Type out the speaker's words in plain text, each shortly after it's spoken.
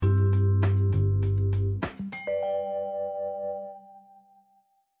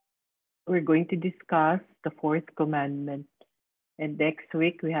we're going to discuss the fourth commandment. And next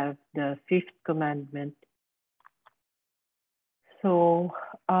week, we have the fifth commandment. So,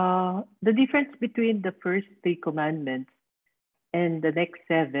 the difference between the first three commandments and the next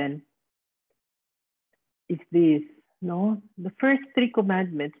seven is this. No, the first three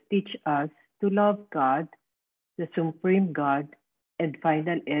commandments teach us to love God, the supreme God and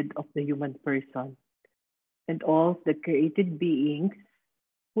final end of the human person, and all the created beings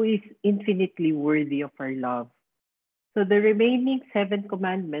who is infinitely worthy of our love. So the remaining seven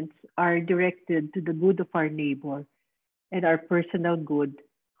commandments are directed to the good of our neighbor and our personal good,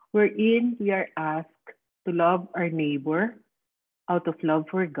 wherein we are asked to love our neighbor out of love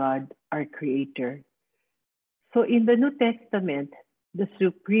for God, our Creator. So in the New Testament, the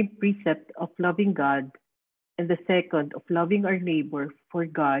supreme precept of loving God and the second of loving our neighbor for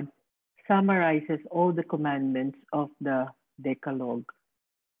God summarizes all the commandments of the Decalogue.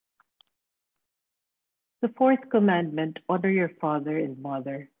 The fourth commandment, honor your father and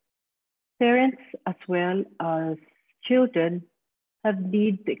mother. Parents as well as children have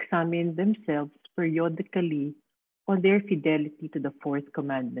need to examine themselves periodically on their fidelity to the fourth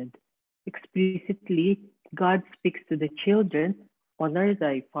commandment. Explicitly, God speaks to the children, honor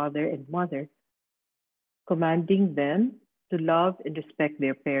thy father and mother, commanding them to love and respect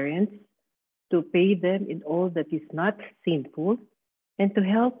their parents, to pay them in all that is not sinful, and to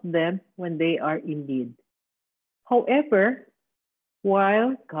help them when they are in need. However,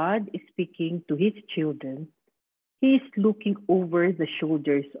 while God is speaking to his children, he is looking over the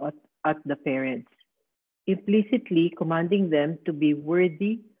shoulders at the parents, implicitly commanding them to be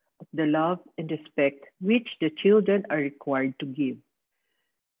worthy of the love and respect which the children are required to give.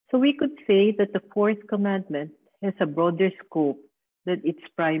 So we could say that the fourth commandment has a broader scope than its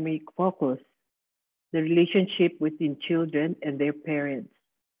primary focus, the relationship between children and their parents.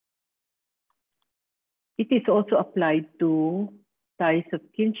 It is also applied to ties of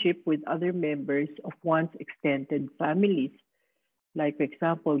kinship with other members of one's extended families, like, for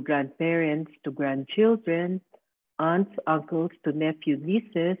example, grandparents to grandchildren, aunts, uncles to nephew,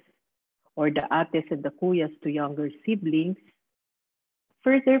 nieces, or the ates and the kuyas to younger siblings.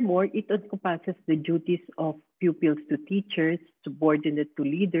 Furthermore, it encompasses the duties of pupils to teachers, subordinate to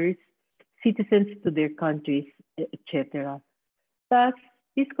leaders, citizens to their countries, etc. Thus,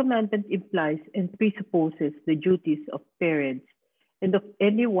 this commandment implies and presupposes the duties of parents and of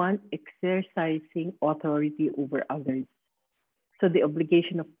anyone exercising authority over others. So the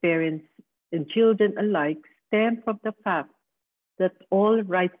obligation of parents and children alike stem from the fact that all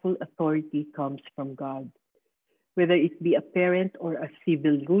rightful authority comes from God. Whether it be a parent or a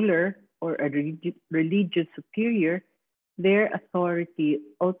civil ruler or a religious superior, their authority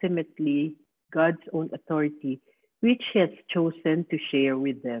ultimately God's own authority, which he has chosen to share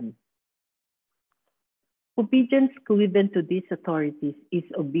with them. Obedience given to these authorities is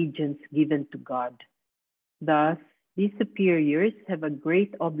obedience given to God. Thus, these superiors have a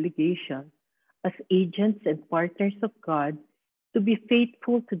great obligation as agents and partners of God to be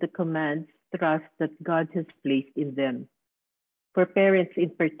faithful to the commands, trust that God has placed in them. For parents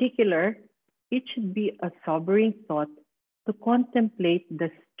in particular, it should be a sobering thought to contemplate the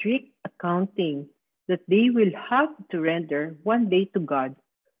strict accounting that they will have to render one day to God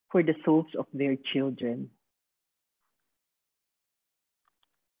for the souls of their children.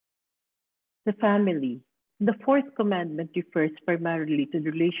 The family. The fourth commandment refers primarily to the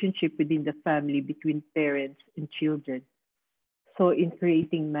relationship within the family between parents and children. So in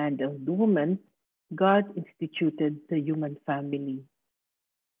creating man and woman, God instituted the human family.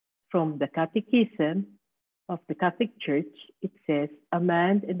 From the Catechism of the Catholic Church, it says, a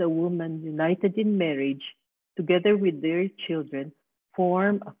man and a woman united in marriage, together with their children,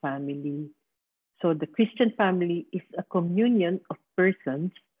 form a family. So the Christian family is a communion of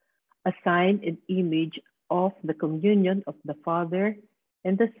persons, a sign and image of the communion of the Father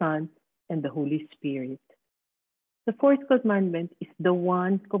and the Son and the Holy Spirit. The fourth commandment is the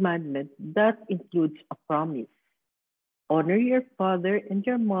one commandment that includes a promise. Honor your father and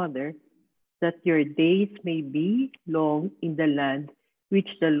your mother, that your days may be long in the land which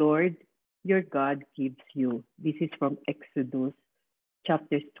the Lord your God gives you. This is from Exodus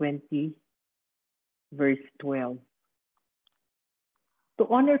chapters 20, verse 12. To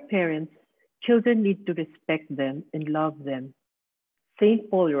honor parents, children need to respect them and love them. St.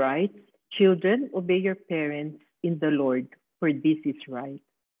 Paul writes, children, obey your parents in the Lord, for this is right.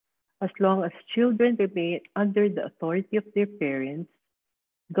 As long as children remain under the authority of their parents,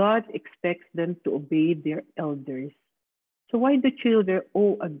 God expects them to obey their elders. So why do children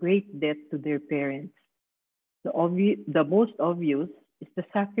owe a great debt to their parents? The most obvious is the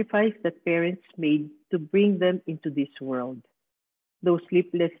sacrifice that parents made to bring them into this world. Those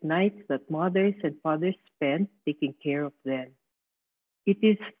sleepless nights that mothers and fathers spent taking care of them. It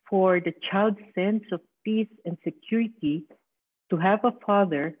is for the child's sense of peace and security to have a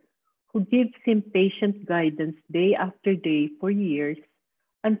father who gives him patient guidance day after day for years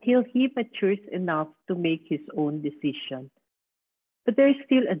until he matures enough to make his own decision. But there is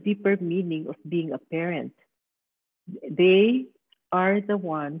still a deeper meaning of being a parent. They are the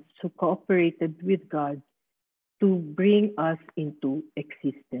ones who cooperated with God to bring us into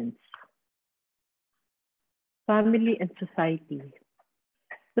existence. Family and society.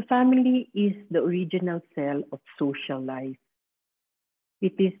 The family is the original cell of social life.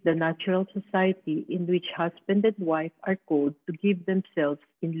 It is the natural society in which husband and wife are called to give themselves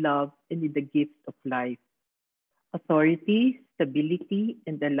in love and in the gift of life. Authority, stability,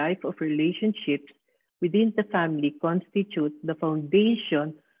 and the life of relationships within the family constitute the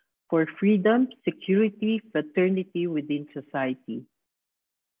foundation for freedom, security, fraternity within society.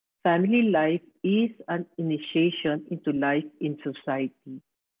 Family life is an initiation into life in society.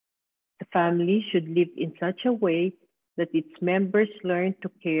 The family should live in such a way that its members learn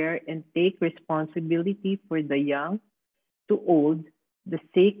to care and take responsibility for the young, the old, the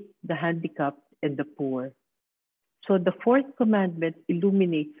sick, the handicapped, and the poor. So the fourth commandment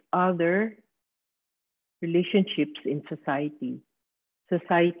illuminates other relationships in society.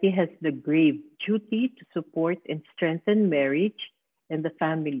 Society has the grave duty to support and strengthen marriage and the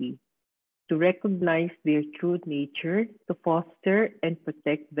family, to recognize their true nature, to foster and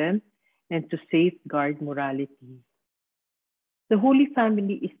protect them, and to safeguard morality. The Holy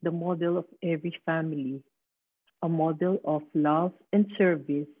Family is the model of every family, a model of love and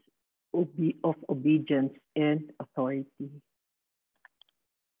service, of obedience and authority.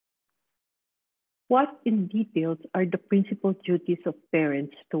 What in details are the principal duties of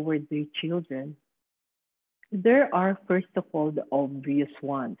parents toward their children? There are, first of all, the obvious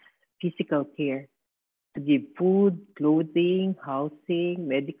ones: physical care, to give food, clothing, housing,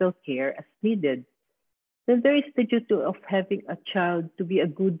 medical care as needed. Then there is the duty of having a child to be a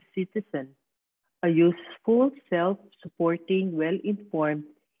good citizen, a useful, self-supporting, well-informed,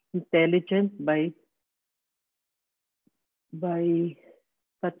 intelligent, by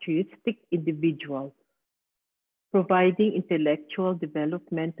patriotic individual, providing intellectual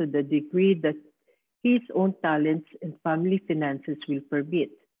development to the degree that his own talents and family finances will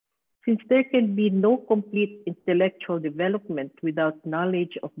permit. Since there can be no complete intellectual development without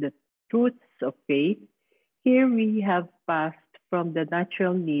knowledge of the truths of faith, here we have passed from the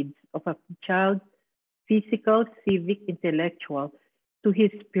natural needs of a child, physical, civic, intellectual, to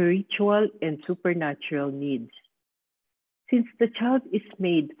his spiritual and supernatural needs. Since the child is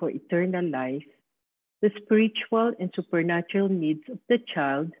made for eternal life, the spiritual and supernatural needs of the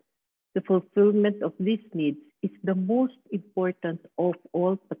child, the fulfillment of these needs is the most important of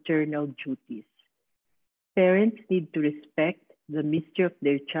all paternal duties. Parents need to respect the mystery of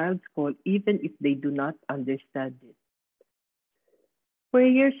their child's call even if they do not understand it.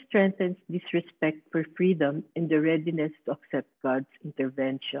 Prayer strengthens this respect for freedom and the readiness to accept God's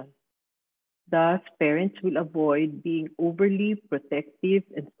intervention. Thus, parents will avoid being overly protective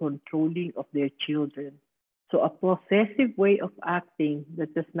and controlling of their children. So a possessive way of acting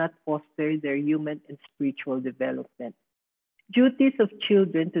that does not foster their human and spiritual development. Duties of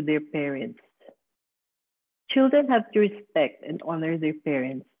children to their parents. Children have to respect and honor their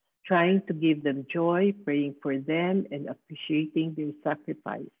parents, trying to give them joy, praying for them, and appreciating their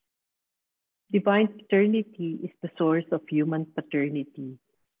sacrifice. Divine paternity is the source of human paternity.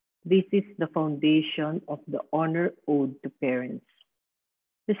 This is the foundation of the honor owed to parents.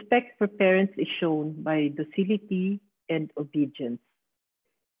 Respect for parents is shown by docility and obedience.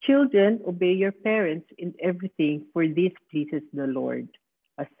 Children, obey your parents in everything, for this pleases the Lord,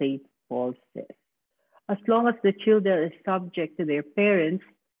 as St. Paul says. As long as the children are subject to their parents,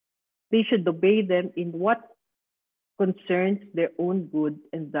 they should obey them in what concerns their own good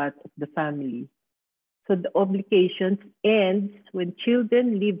and that of the family. So the obligations ends when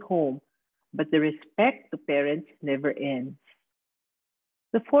children leave home, but the respect to parents never ends.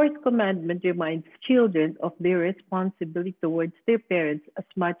 The fourth commandment reminds children of their responsibility towards their parents as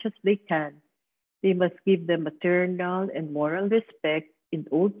much as they can. They must give them maternal and moral respect in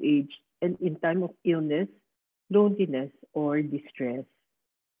old age and in time of illness, loneliness, or distress.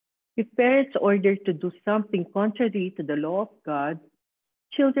 If parents order to do something contrary to the law of God,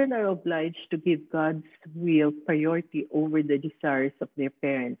 children are obliged to give God's will priority over the desires of their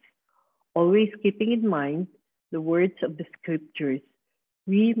parents, always keeping in mind the words of the scriptures: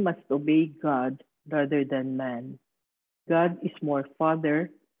 we must obey God rather than man. God is more Father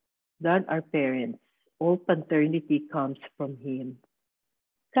than our parents. All paternity comes from Him.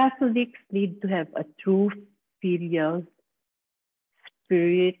 Catholics need to have a true filial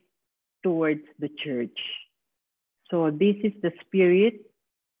spirit towards the church. So this is the spirit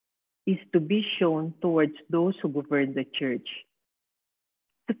is to be shown towards those who govern the church.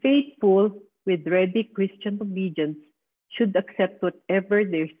 The faithful with ready Christian obedience should accept whatever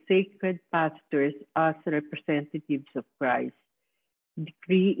their sacred pastors as representatives of Christ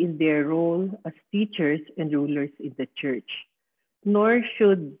decree in their role as teachers and rulers in the church. Nor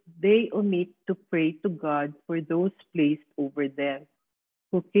should they omit to pray to God for those placed over them,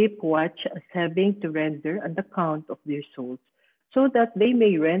 who keep watch as having to render an account of their souls, so that they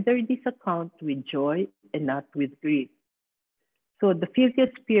may render this account with joy and not with grief. So the filial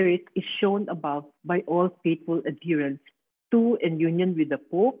spirit is shown above by all faithful adherents to and union with the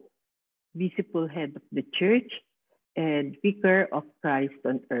Pope, visible head of the church, and vicar of Christ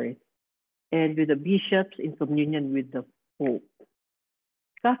on earth, and with the bishops in communion with the Pope.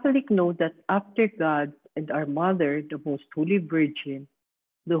 Catholics know that after God and our Mother, the Most Holy Virgin,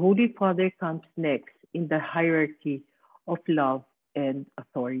 the Holy Father comes next in the hierarchy of love and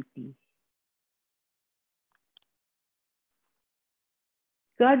authority.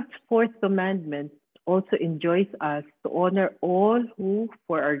 God's fourth commandment also enjoins us to honor all who,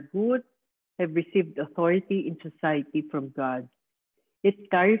 for our good, have received authority in society from God. It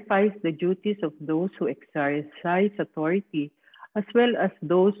clarifies the duties of those who exercise authority as well as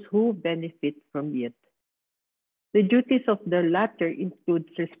those who benefit from it. The duties of the latter include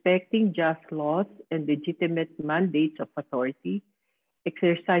respecting just laws and legitimate mandates of authority,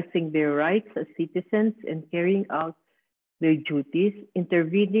 exercising their rights as citizens and carrying out their duties,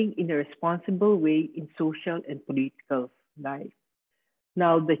 intervening in a responsible way in social and political life.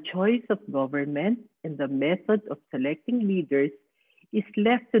 Now, the choice of government and the method of selecting leaders is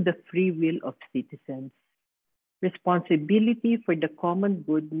left to the free will of citizens. Responsibility for the common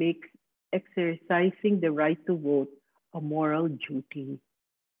good makes exercising the right to vote a moral duty.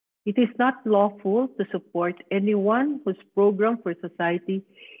 It is not lawful to support anyone whose program for society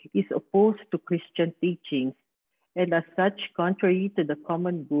is opposed to Christian teachings and as such contrary to the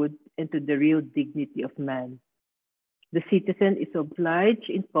common good and to the real dignity of man. The citizen is obliged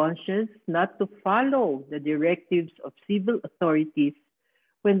in conscience not to follow the directives of civil authorities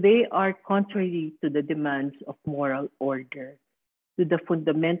when they are contrary to the demands of moral order, to the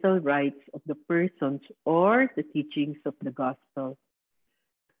fundamental rights of the persons or the teachings of the gospel.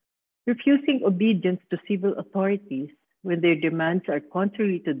 Refusing obedience to civil authorities when their demands are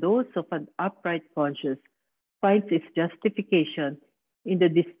contrary to those of an upright conscience finds its justification in the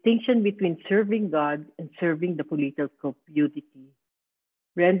distinction between serving God and serving the political community.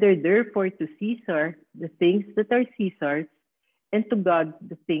 Render therefore to Caesar the things that are Caesar's, and to God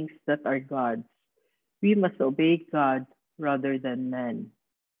the things that are God's. We must obey God rather than man.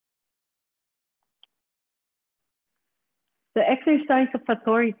 The exercise of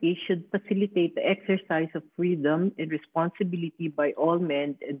authority should facilitate the exercise of freedom and responsibility by all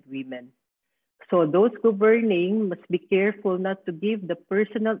men and women. So those governing must be careful not to give the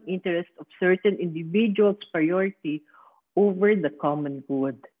personal interest of certain individuals priority over the common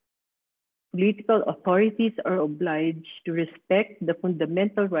good. Political authorities are obliged to respect the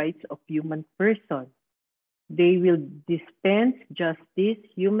fundamental rights of human person. They will dispense justice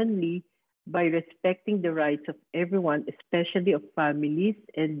humanly by respecting the rights of everyone, especially of families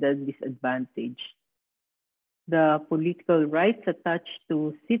and the disadvantaged. The political rights attached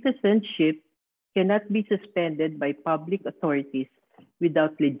to citizenship cannot be suspended by public authorities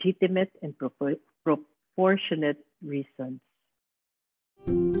without legitimate and proportionate reasons.